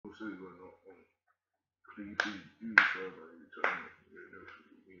says we're not on. Please do serve on each other.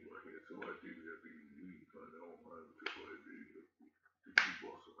 Me right here, so I do every week. I know man, just what I do. The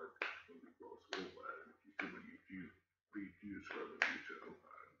beatbox, I do beatbox. Oh man, if you do serve on each other,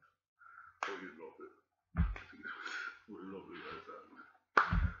 man. Oh, you love it. We love it like that.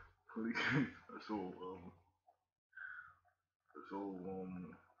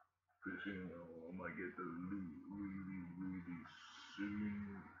 Fishing, I might get the loot really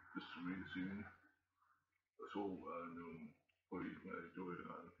soon. Just really soon. So, and hope you can enjoy it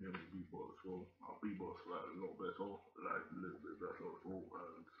and hear me beatbox as well. I'll beatbox like a lot better, like a little bit better as well.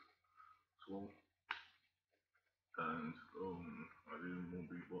 And I didn't want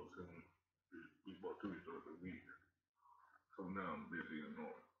beatbox 2 times a week. So now I'm busy and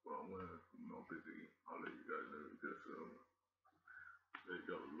not, but when I'm not busy, I'll let you guys know because they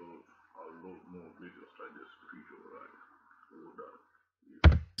got a lot more videos like this in the future, right? All that.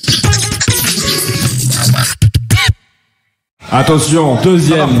 Attention,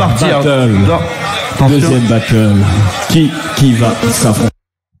 deuxième battle. Deuxième battle. Qui va s'affronter?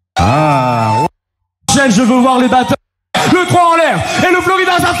 Ah. Je veux voir les battles. Le 3 en l'air. Et le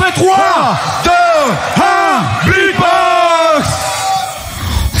Florida, ça fait 3, 2, 1, Beatbox!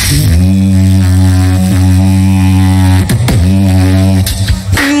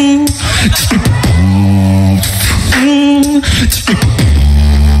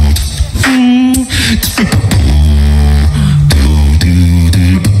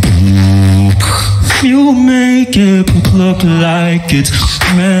 You make it look like it's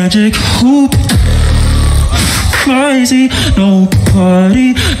magic. Hoop, crazy, no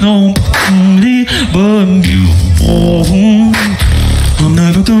party, no party, but you. Oh, I'm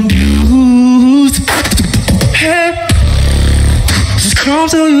never confused. Hey, this crowd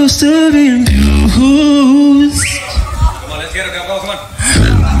so used to being used. Come on, let's get it, come on.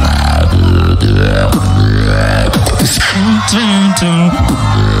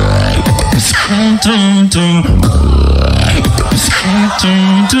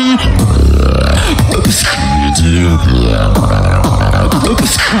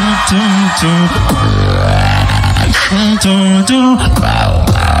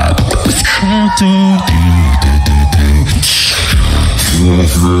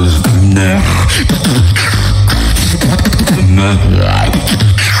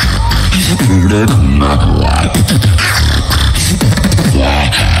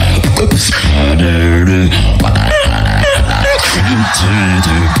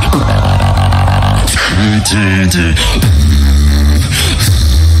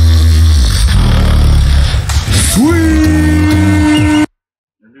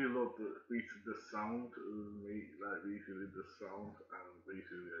 The sound, like basically the sound, and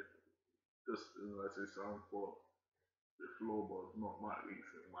basically just let's say sound for the flow, but not my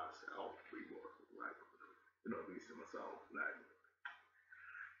reason myself. Like not reason myself. Like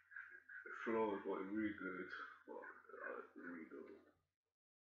the flow is what really good, but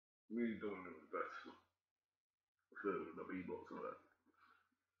really don't know the best. The beatbox and that.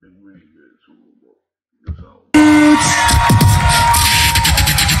 It's really good too, but the sound.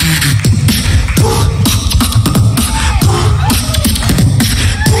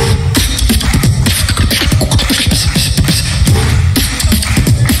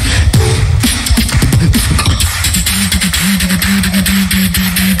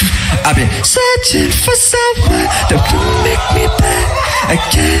 I've been searching for someone that will make me back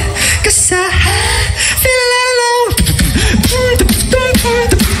again, 'cause I feel alone.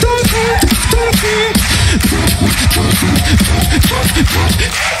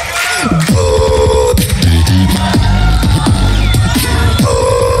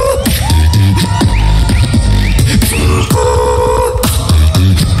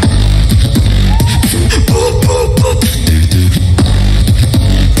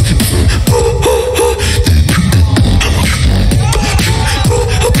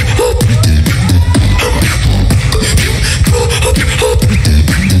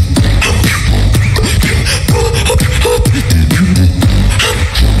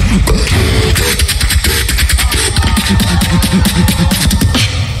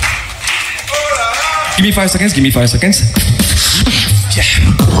 Give me 5 seconds, give me 5 seconds. Yeah.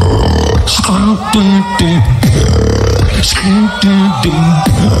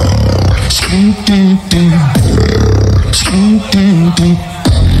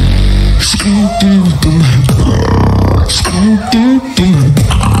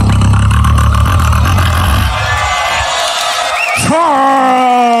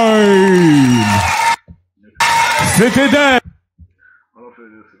 C'était dingue. I don't feel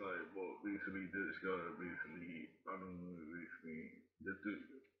this like, well, basically this guy, basically, I don't know, basically,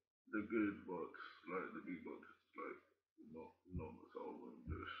 good, but like the beatbox is like not myself and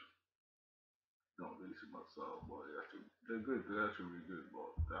just not really myself. But they're good. They're actually really good,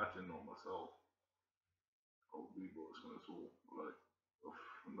 but they're actually not myself. Of beatbox and so like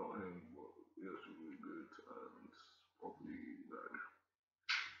not him, but they're actually really good and probably like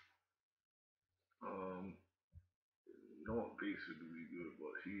um not basically good,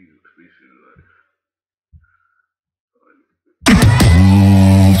 but he's basically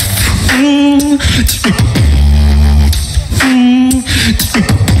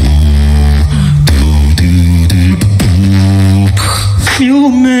You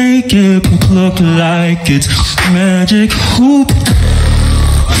make it look like it's magic. Hoop,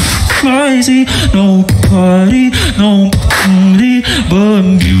 crazy, nobody, but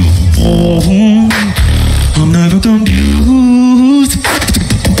you. I'm never confused.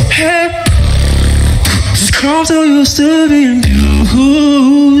 Hey, just come so used to being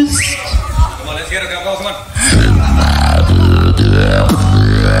used. Come on, let's get it, come on.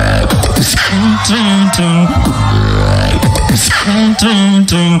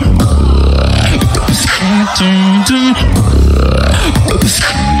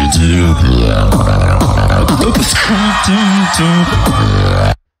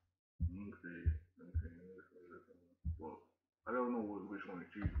 well, I don't know which one to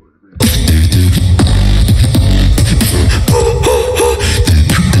choose for the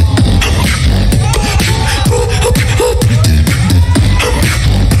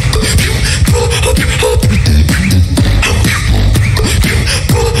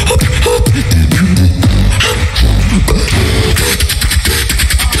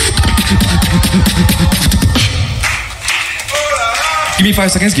Give me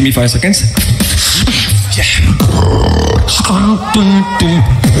 5 seconds, give me 5 seconds. Yeah.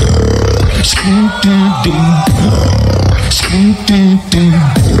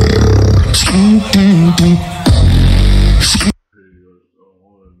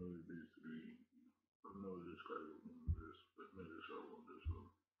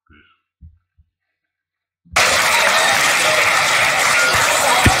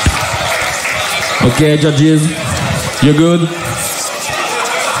 Ok, judges, you good?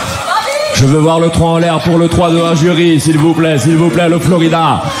 Je veux voir le 3 en l'air pour le 3 de un jury, s'il vous plaît, le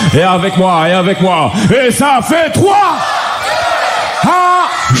Florida. Et avec moi, Et ça fait 3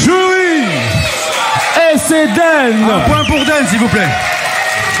 un jury. Et c'est Den. Un point pour Den, s'il vous plaît.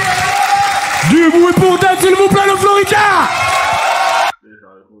 Du bruit pour Den, s'il vous plaît, le Florida.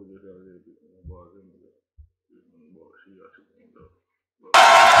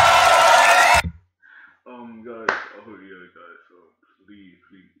 Guys, oh yeah, guys, so please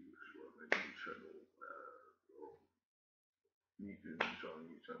subscribe my new channel. You can join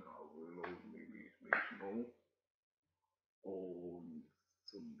my channel. I will know maybe know on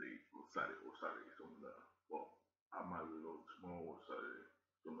Sunday or Saturday, something like that. Well, I might reload tomorrow or Saturday,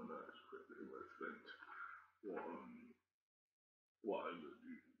 something like that. It's spent what I will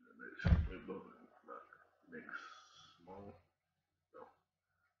do the next next month. So,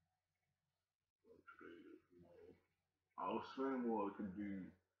 I'll spend what I can do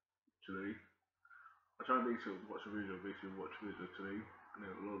today. I try to make sure to watch a video, today, and then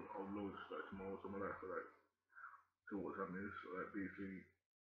I'll load like tomorrow, something like that, so like, see what time it is, so like basically,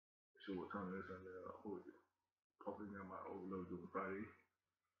 see what time it is, and then I'll probably I might overload on Friday,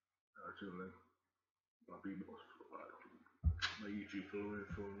 chilling, my Beatbox, like, my YouTube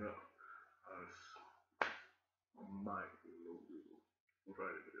following up, as I might load it on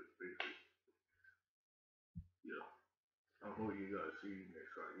Friday, basically, yeah. I hope you guys see you next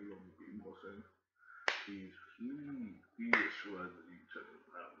time. You gonna be more soon. Please subscribe to the channel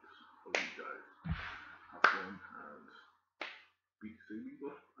and hope you guys have fun and be safe.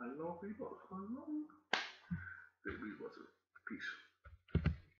 I love people. I love you. Peace.